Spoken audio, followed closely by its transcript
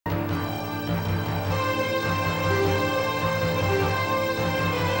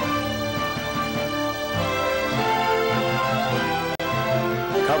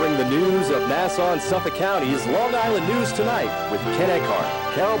bring the news of Nassau and Suffolk County's Long Island News Tonight with Ken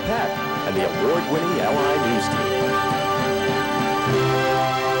Eckhart, Carol Peck, and the award-winning LI News team.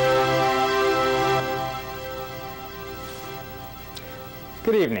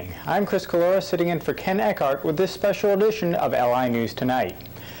 Good evening. I'm Chris Calora, sitting in for Ken Eckhart with this special edition of LI News Tonight.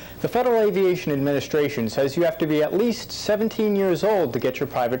 The Federal Aviation Administration says you have to be at least 17 years old to get your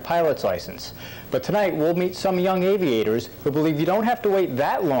private pilot's license. But tonight we'll meet some young aviators who believe you don't have to wait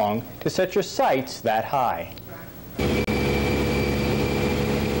that long to set your sights that high.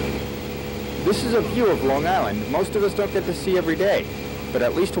 This is a view of Long Island most of us don't get to see every day. But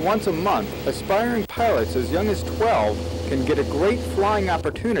at least once a month, aspiring pilots as young as 12 can get a great flying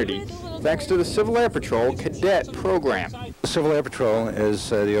opportunity thanks to the Civil Air Patrol Cadet Program. The Civil Air Patrol is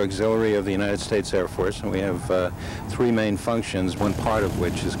the auxiliary of the United States Air Force, and we have three main functions, one part of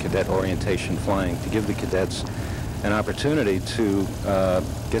which is cadet orientation flying, to give the cadets an opportunity to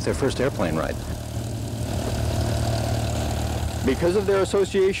get their first airplane ride. Because of their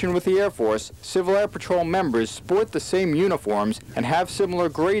association with the Air Force, Civil Air Patrol members sport the same uniforms and have similar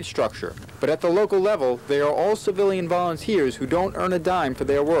grade structure. But at the local level, they are all civilian volunteers who don't earn a dime for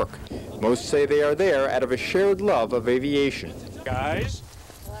their work. Most say they are there out of a shared love of aviation. Guys?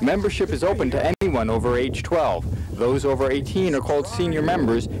 Membership is open to anyone over age 12. Those over 18 are called senior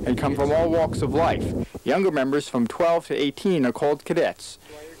members and come from all walks of life. Younger members from 12 to 18 are called cadets.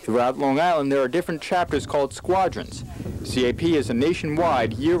 Throughout Long Island, there are different chapters called squadrons. CAP is a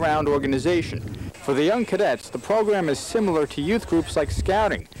nationwide, year-round organization. For the young cadets, the program is similar to youth groups like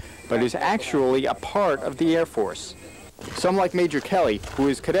Scouting, but is actually a part of the Air Force. Some, like Major Kelly, who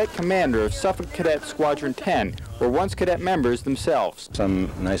is cadet commander of Suffolk Cadet Squadron 10, were once cadet members themselves. Some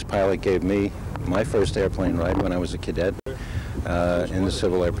nice pilot gave me my first airplane ride when I was a cadet in the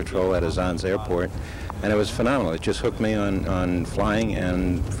Civil Air Patrol at Azan's Airport. And it was phenomenal. It just hooked me on flying,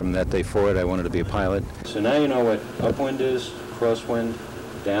 and from that day forward, I wanted to be a pilot. So now you know what upwind is, crosswind,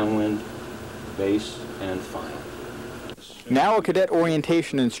 downwind, base, and fine. Now a cadet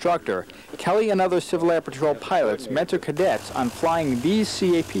orientation instructor, Kelly and other Civil Air Patrol pilots mentor cadets on flying these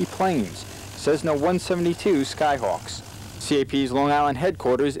CAP planes, Cessna 172 Skyhawks. CAP's Long Island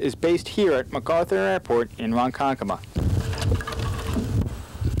headquarters is based here at MacArthur Airport in Ronkonkoma.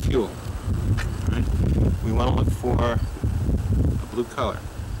 Fuel. We want to look for a blue color.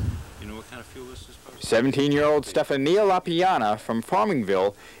 You know what kind of fuel this is supposed to be? 17-year-old Stefania Lapiana from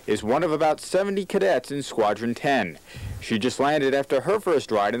Farmingville is one of about 70 cadets in Squadron 10. She just landed after her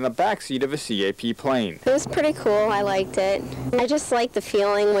first ride in the backseat of a CAP plane. It was pretty cool. I liked it. I just like the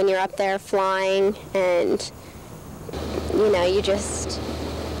feeling when you're up there flying and, you know,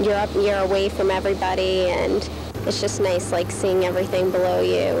 you're away from everybody, and it's just nice, like, seeing everything below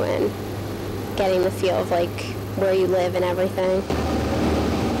you and getting the feel of, like, where you live and everything.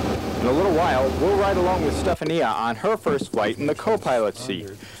 In a little while, we'll ride along with Stefania on her first flight in the co-pilot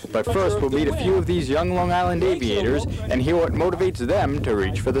seat. But first, we'll meet a few of these young Long Island aviators and hear what motivates them to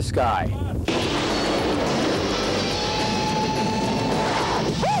reach for the sky.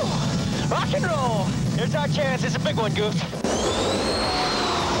 Woo! Rock and roll! Here's our chance. It's a big one, Goof.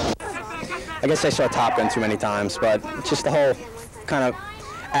 I guess I saw Top Gun too many times, but just the whole kind of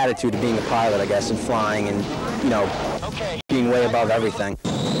attitude of being a pilot, I guess, and flying and, you know, being way above everything.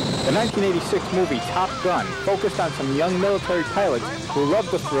 The 1986 movie Top Gun focused on some young military pilots who loved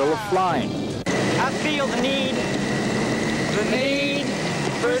the thrill of flying. I feel the need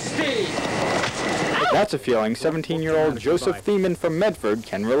for speed. That's a feeling 17-year-old Joseph Thiemann from Medford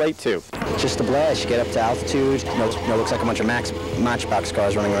can relate to. Just a blast. You get up to altitude, you know, it looks like a bunch of Matchbox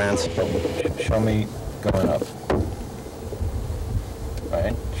cars running around. Show me going up.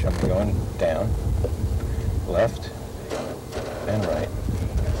 Right, show me going down, left, and right.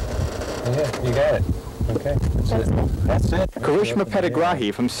 Yeah, you got it. Okay, that's it. Karishma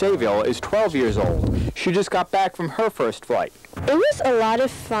Pedigrahi from Sayville is 12 years old. She just got back from her first flight. It was a lot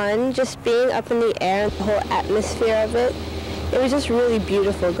of fun just being up in the air and the whole atmosphere of it. It was just really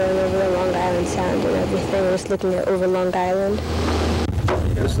beautiful going over the Long Island Sound and everything. I was looking at over Long Island.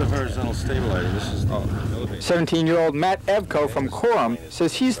 This is the horizontal stabilizer. This is the elevator. 17-year-old Matt Evko from Coram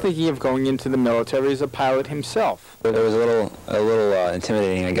says he's thinking of going into the military as a pilot himself. It was a little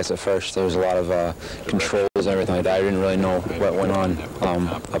intimidating, I guess, at first. There was a lot of controls and everything like that. I didn't really know what went on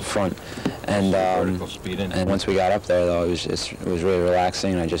up front. And once we got up there, though, it was really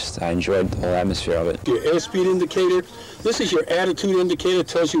relaxing. I enjoyed the whole atmosphere of it. Your airspeed indicator. This is your attitude indicator. It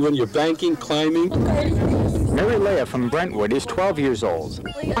tells you when you're banking, climbing. Mary Leah from Brentwood is 12 years old.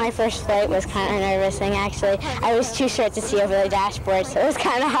 My first flight was kind of nerve-wracking, actually. I was too short to see over the dashboard, so it was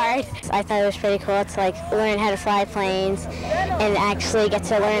kind of hard. I thought it was pretty cool to learn how to fly planes and actually get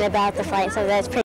to learn about the flight, so that's pretty